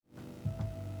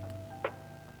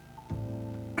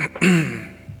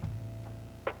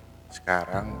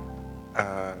Sekarang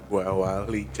gue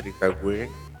awali cerita gue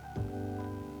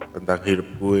tentang hidup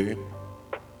gue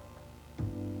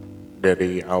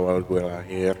dari awal gue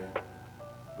lahir.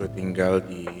 Gue tinggal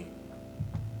di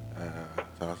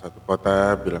salah satu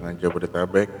kota bilangan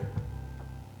Jabodetabek,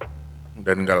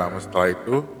 dan gak lama setelah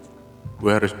itu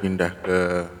gue harus pindah ke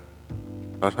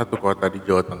salah satu kota di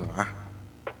Jawa Tengah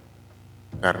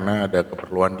karena ada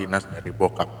keperluan dinas dari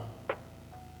bokap.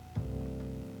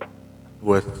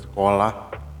 Gue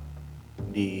sekolah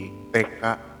di TK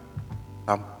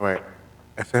sampai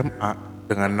SMA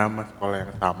dengan nama sekolah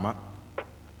yang sama,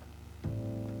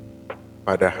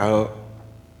 padahal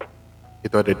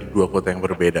itu ada di dua kota yang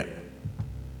berbeda.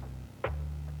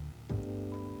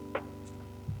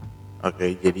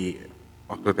 Oke, jadi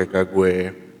waktu TK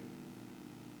gue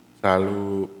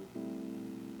selalu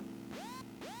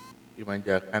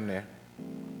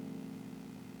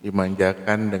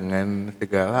dimanjakan dengan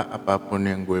segala apapun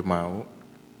yang gue mau,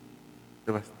 itu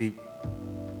pasti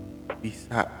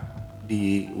bisa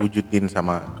diwujudin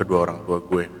sama kedua orang tua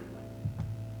gue.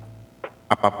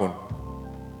 Apapun.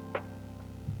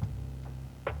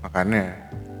 Makanya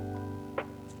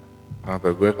orang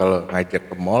tua gue kalau ngajak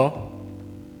ke mall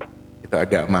itu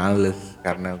agak males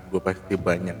karena gue pasti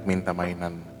banyak minta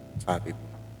mainan saat itu.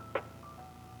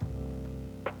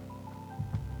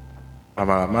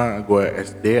 Lama-lama gue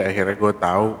SD akhirnya gue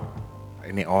tahu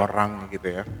ini orang gitu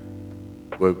ya.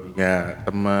 Gue punya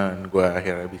teman, gue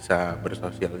akhirnya bisa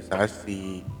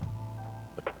bersosialisasi,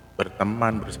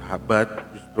 berteman, bersahabat.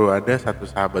 Justru ada satu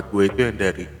sahabat gue itu yang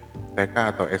dari TK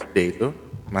atau SD itu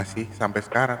masih sampai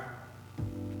sekarang.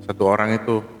 Satu orang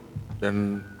itu,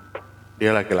 dan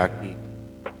dia laki-laki.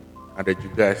 Ada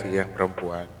juga sih yang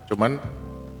perempuan. Cuman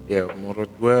ya menurut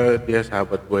gue dia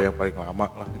sahabat gue yang paling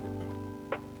lama lah gitu.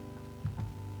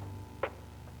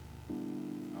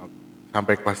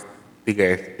 Sampai kelas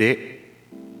 3 SD.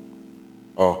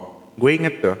 Oh, gue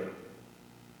inget tuh.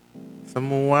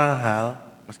 Semua hal,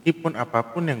 meskipun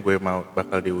apapun yang gue mau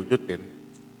bakal diwujudin,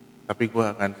 tapi gue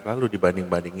akan selalu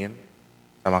dibanding-bandingin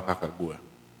sama kakak gue.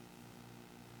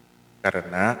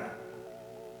 Karena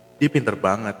dia pinter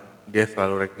banget, dia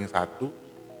selalu ranking 1,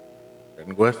 dan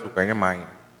gue sukanya main.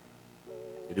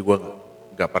 Jadi gue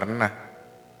gak pernah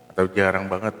atau jarang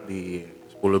banget di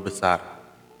 10 besar.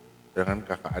 Dengan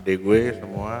kakak adik gue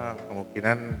semua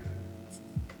kemungkinan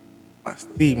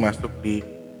pasti masuk di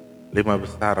 5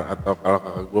 besar, atau kalau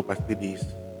kakak gue pasti di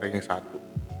ranking 1.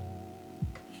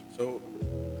 So,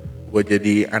 gue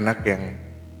jadi anak yang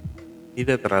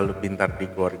tidak terlalu pintar di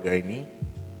keluarga ini.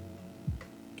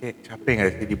 Kayak capek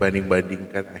gak sih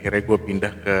dibanding-bandingkan. Akhirnya gue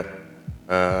pindah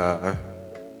uh,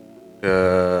 ke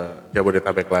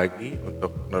Jabodetabek lagi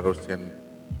untuk nerusin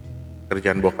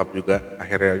kerjaan bokap juga.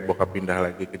 Akhirnya bokap pindah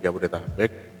lagi ke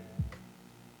Jabodetabek.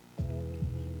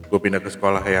 Gue pindah ke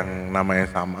sekolah yang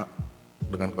namanya sama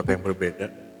dengan kota yang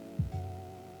berbeda.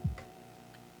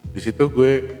 Di situ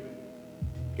gue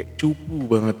kayak cupu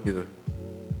banget gitu.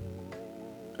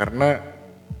 Karena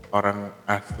orang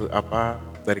asli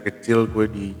dari kecil gue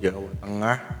di Jawa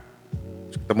Tengah,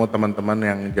 ketemu teman-teman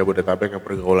yang Jabodetabek yang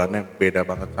pergaulannya beda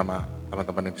banget sama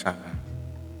teman-teman di sana.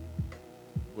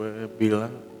 Gue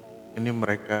bilang ini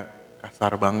mereka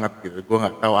kasar banget gitu, gue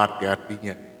nggak tahu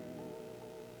artinya.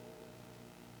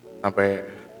 Sampai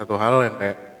satu hal yang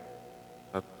kayak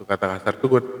satu kata kasar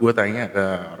tuh gue tanya ke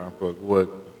orang tua gue,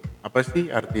 apa sih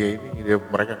artinya ini? Gitu,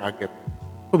 mereka kaget,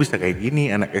 kok bisa kayak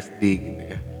gini anak SD gitu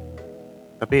ya.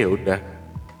 Tapi ya udah,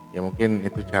 ya mungkin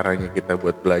itu caranya kita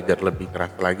buat belajar lebih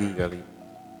keras lagi kali.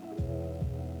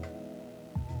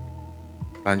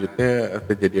 Selanjutnya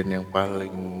kejadian yang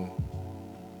paling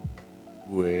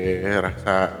gue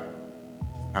rasa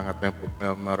sangat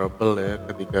memorable ya,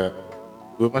 ketika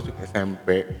gue masuk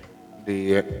SMP.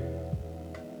 Di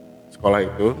sekolah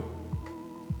itu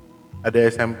ada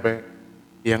SMP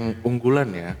yang unggulan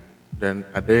ya, dan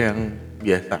ada yang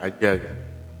biasa aja gitu,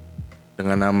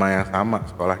 dengan nama yang sama,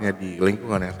 sekolahnya di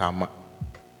lingkungan yang sama.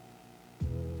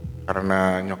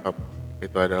 Karena nyokap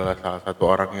itu adalah salah satu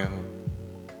orang yang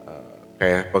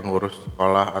kayak pengurus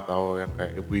sekolah, atau yang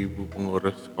kayak ibu-ibu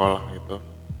pengurus sekolah itu,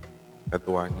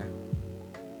 ketuanya.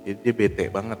 Jadi dia bete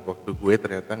banget waktu gue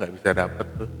ternyata gak bisa dapet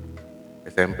tuh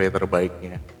SMP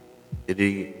terbaiknya.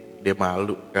 Jadi dia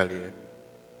malu kali ya,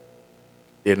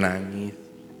 dia nangis,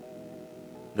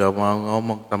 gak mau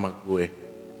ngomong sama gue.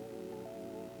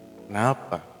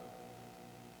 Kenapa?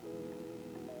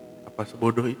 Apa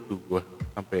sebodoh itu gue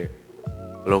sampai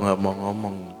lo gak mau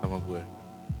ngomong sama gue?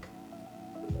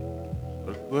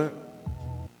 Terus gue,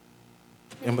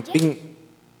 yang penting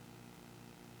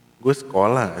gue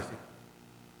sekolah gak sih?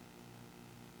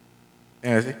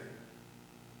 ya gak sih?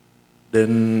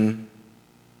 Dan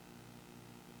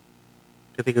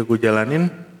ketika gue jalanin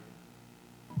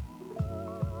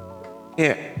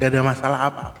kayak gak ada masalah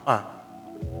apa-apa.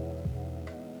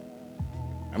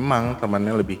 Emang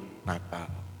temannya lebih nakal,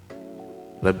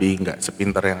 lebih nggak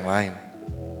sepintar yang lain.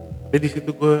 Tapi di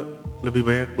situ gue lebih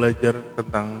banyak belajar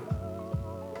tentang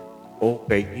oh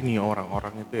kayak gini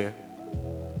orang-orang itu ya.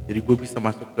 Jadi gue bisa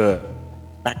masuk ke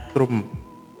spektrum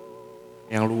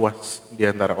yang luas di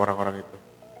antara orang-orang itu.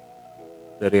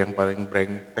 Dari yang paling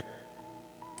brengsek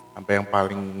sampai yang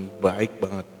paling baik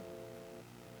banget.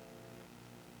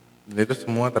 Dan itu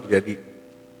semua terjadi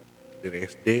dari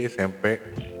SD, SMP,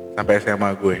 sampai SMA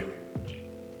gue.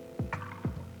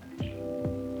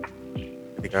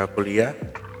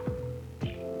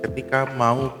 Ketika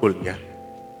mau kuliah,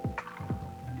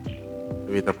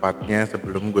 lebih tepatnya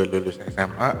sebelum gue lulus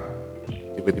SMA,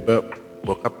 tiba-tiba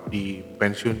bokap di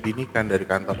pensiun dini kan dari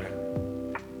kantor ya.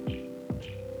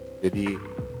 Jadi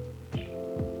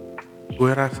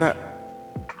gue rasa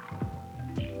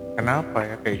kenapa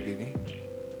ya kayak gini?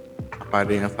 Apa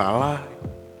ada yang salah?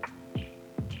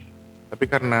 Tapi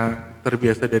karena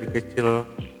terbiasa dari kecil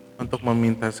untuk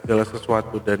meminta segala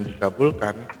sesuatu dan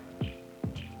dikabulkan,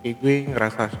 kayak gue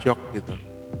ngerasa shock gitu.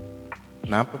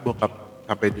 Kenapa bokap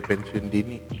sampai di pensiun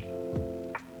dini?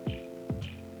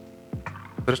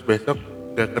 Terus besok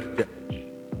gak kerja.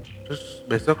 Terus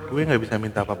besok gue gak bisa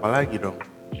minta apa-apa lagi dong.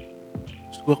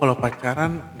 Terus gue kalau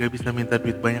pacaran gak bisa minta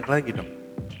duit banyak lagi dong.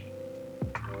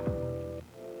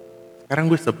 Sekarang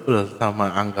gue sebel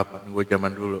sama anggapan gue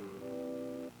zaman dulu.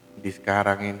 Di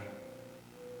sekarang ini.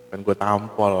 Dan gue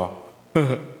tampol.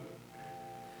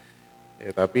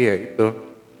 Ya tapi ya itu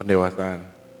pendewasaan.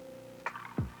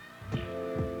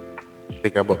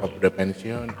 Ketika bokap udah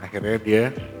pensiun, akhirnya dia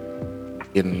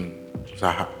bikin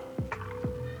usaha.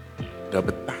 Gak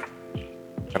betah.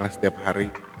 Karena setiap hari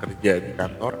kerja di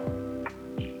kantor.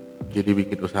 Jadi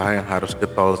bikin usaha yang harus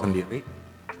getol sendiri.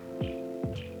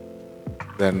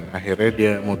 Dan akhirnya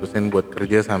dia mutusin buat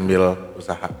kerja sambil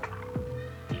usaha.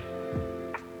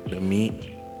 Demi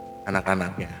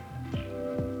anak-anaknya.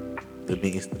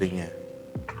 Demi istrinya.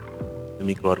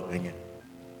 Demi keluarganya.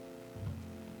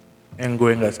 Yang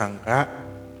gue gak sangka,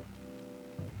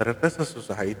 ternyata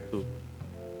sesusah itu.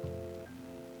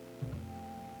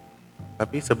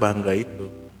 Tapi sebangga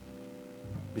itu.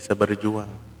 Bisa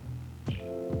berjuang.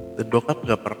 Dan bokap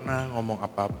gak pernah ngomong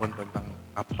apapun tentang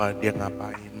apa dia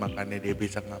ngapain, makanya dia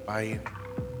bisa ngapain.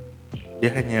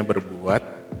 Dia hanya berbuat,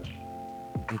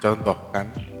 mencontohkan,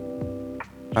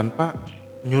 tanpa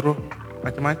nyuruh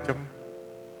macam-macam.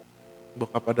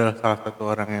 Bokap adalah salah satu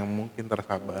orang yang mungkin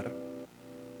tersabar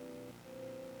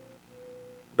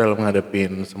dalam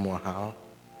ngadepin semua hal.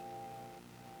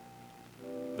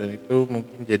 Dan itu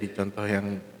mungkin jadi contoh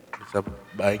yang bisa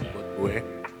baik buat gue.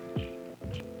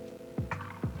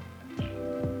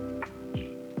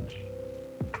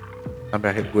 Sampai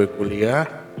akhir gue kuliah,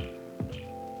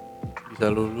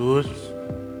 bisa lulus,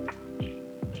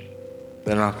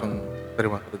 dan langsung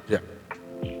terima kerja.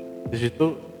 Di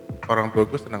situ orang tua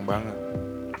gue senang banget.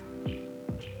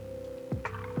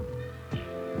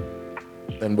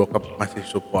 Dan bokap masih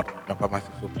support, bapak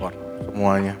masih support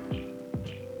semuanya.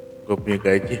 Gue punya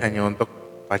gaji hanya untuk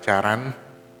pacaran,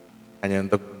 hanya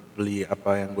untuk beli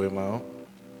apa yang gue mau.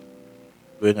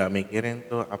 Gue gak mikirin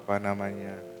tuh apa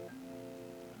namanya,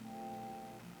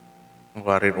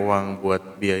 ngeluarin uang buat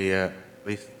biaya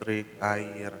listrik,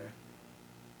 air,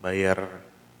 bayar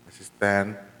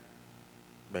asisten,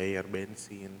 bayar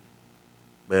bensin,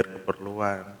 bayar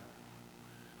keperluan,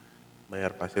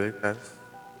 bayar fasilitas.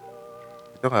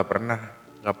 Itu gak pernah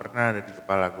ada di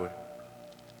kepala gue.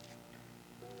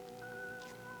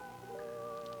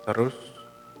 Terus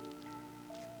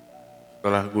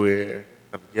setelah gue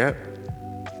kerja,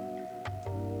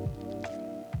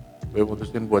 gue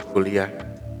putusin buat kuliah.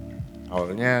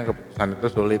 Awalnya keputusan itu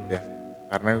sulit ya,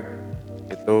 karena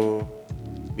itu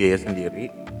biaya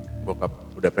sendiri, bokap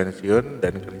udah pensiun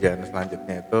dan kerjaan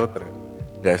selanjutnya itu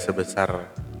gak sebesar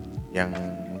yang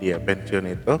dia pensiun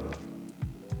itu.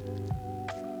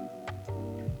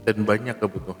 Dan banyak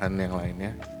kebutuhan yang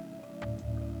lainnya,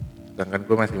 sedangkan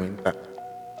gue masih minta.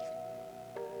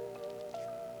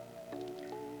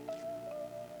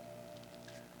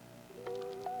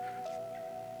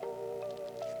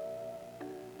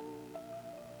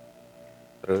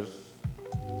 Terus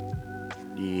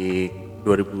di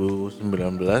 2019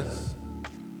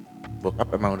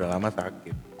 bokap emang udah lama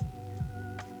sakit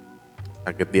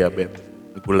diabetes,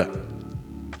 gula.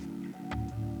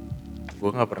 Gue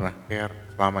gak pernah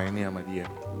care selama ini sama dia,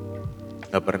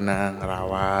 gak pernah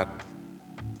ngerawat,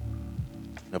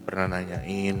 gak pernah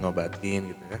nanyain, ngobatin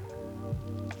gitu ya.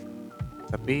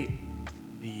 Tapi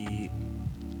di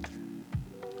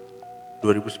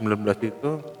 2019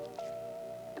 itu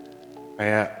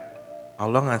kayak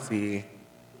Allah ngasih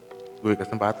gue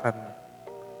kesempatan,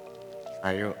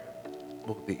 ayo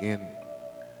buktiin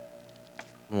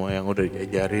semua yang udah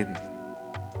diajarin,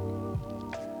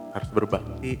 harus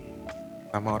berbakti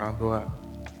sama orang tua.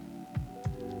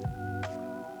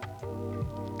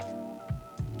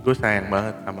 Gue sayang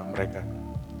banget sama mereka,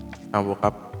 sama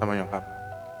bokap, sama nyokap,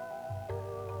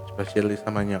 spesialis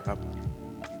sama nyokap.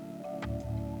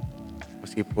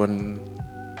 Meskipun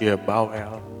dia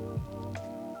bawel,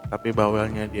 tapi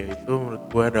bawelnya dia itu menurut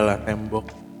gue adalah tembok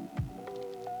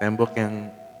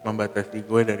yang membatasi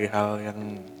gue dari hal yang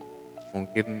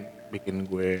mungkin bikin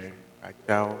gue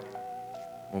kacau,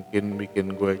 mungkin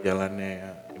bikin gue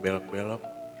jalannya belok-belok.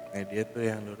 Nah dia tuh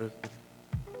yang lurusin.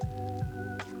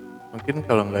 Mungkin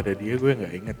kalau nggak ada dia gue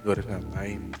nggak inget gue harus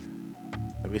ngapain.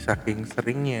 Tapi saking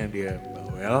seringnya dia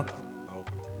bawel atau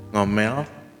ngomel,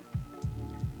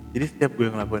 jadi setiap gue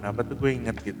ngelakuin apa tuh gue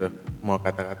inget gitu semua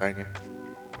kata-katanya.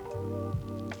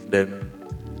 Dan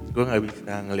gue nggak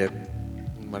bisa ngelihat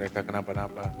mereka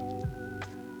kenapa-napa.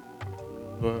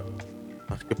 Gue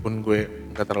meskipun gue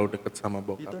nggak terlalu deket sama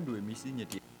bokap, Kita dua misinya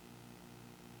dia.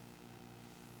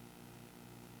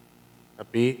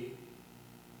 tapi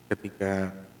ketika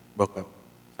bokap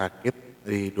sakit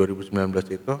di 2019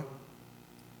 itu,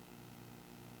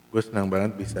 gue senang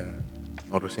banget bisa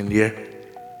ngurusin dia.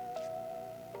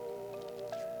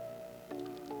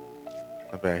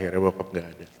 Sampai akhirnya bokap gak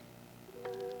ada.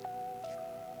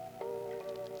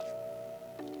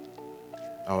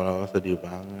 Awal-awal sedih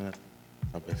banget,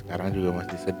 sampai sekarang juga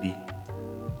masih sedih.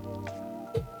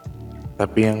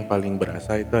 Tapi yang paling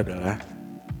berasa itu adalah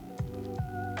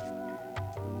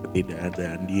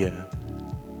ketidakadaan dia.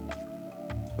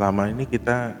 Selama ini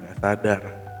kita gak sadar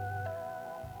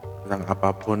tentang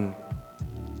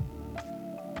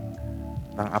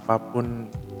apapun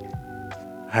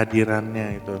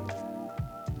hadirannya itu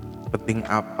penting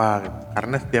apa gitu.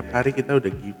 Karena setiap hari kita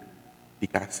udah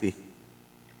dikasih.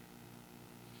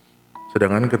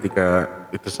 Sedangkan ketika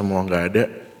itu semua nggak ada,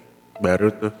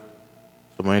 baru tuh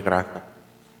semuanya kerasa.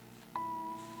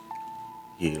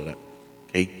 Gila,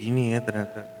 kayak gini ya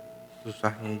ternyata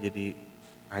susahnya jadi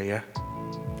ayah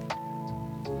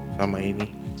sama ini.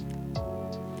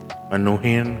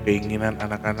 Menuhin keinginan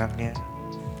anak-anaknya.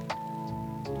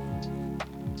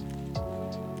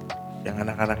 Yang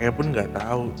anak-anaknya pun nggak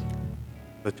tahu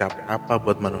secapek apa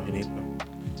buat menuhin itu.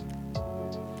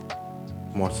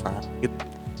 Mau sakit,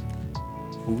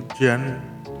 hujan,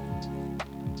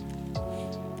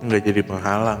 nggak jadi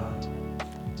penghalang.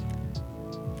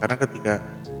 Karena ketika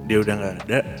dia udah nggak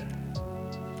ada,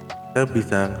 kita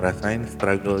bisa ngerasain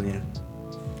struggle-nya.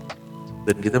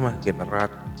 Dan kita makin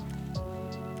erat.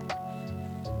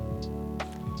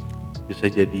 Bisa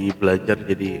jadi belajar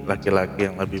jadi laki-laki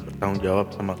yang lebih bertanggung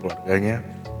jawab sama keluarganya.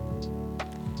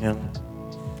 Yang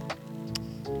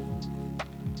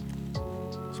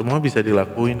semua bisa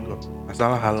dilakuin kok.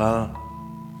 Masalah halal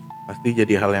pasti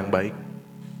jadi hal yang baik.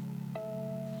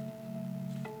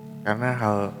 Karena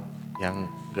hal yang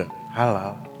gak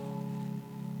halal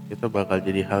itu bakal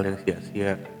jadi hal yang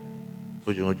sia-sia.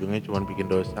 Ujung-ujungnya cuma bikin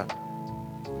dosa.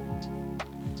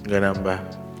 Gak nambah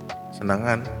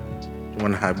kesenangan,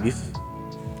 cuman habis.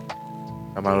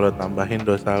 Sama lo tambahin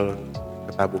dosa lo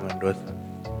ke tabungan dosa.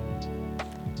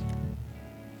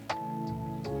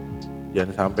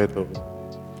 Jangan sampai tuh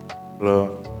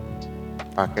lo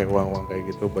pakai uang-uang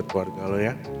kayak gitu buat keluarga lo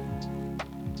ya.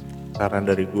 Saran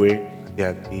dari gue,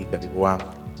 hati-hati cari uang.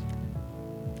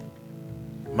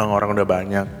 Emang orang udah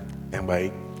banyak yang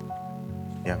baik,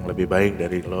 yang lebih baik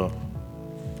dari lo.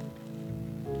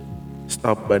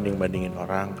 Stop banding-bandingin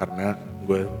orang, karena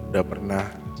gue udah pernah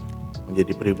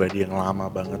menjadi pribadi yang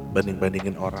lama banget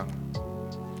banding-bandingin orang.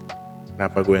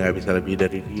 Kenapa gue gak bisa lebih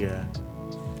dari dia?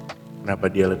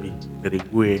 Kenapa dia lebih dari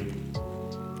gue?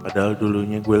 Padahal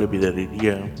dulunya gue lebih dari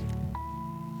dia.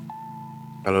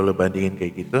 Kalau lo bandingin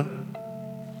kayak gitu,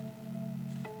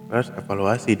 lo harus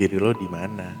evaluasi diri lo di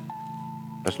mana.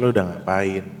 Terus lo udah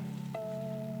ngapain?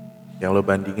 Yang lo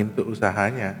bandingin tuh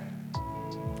usahanya,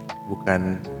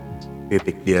 bukan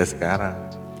titik dia sekarang.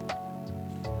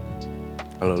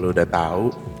 Kalau lo udah tahu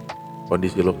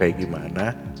kondisi lo kayak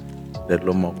gimana dan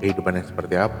lo mau kehidupan yang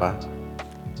seperti apa,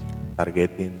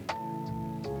 targetin,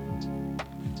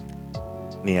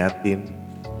 niatin,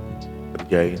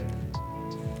 kerjain.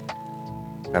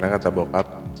 Karena kata bokap,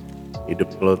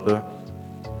 hidup lo tuh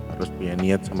harus punya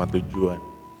niat sama tujuan.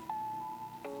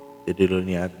 Jadi lo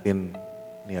niatin,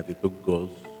 niat itu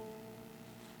goals.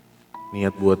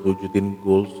 Niat buat wujudin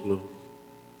goals lo.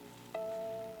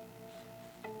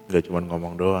 nggak cuma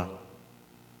ngomong doang.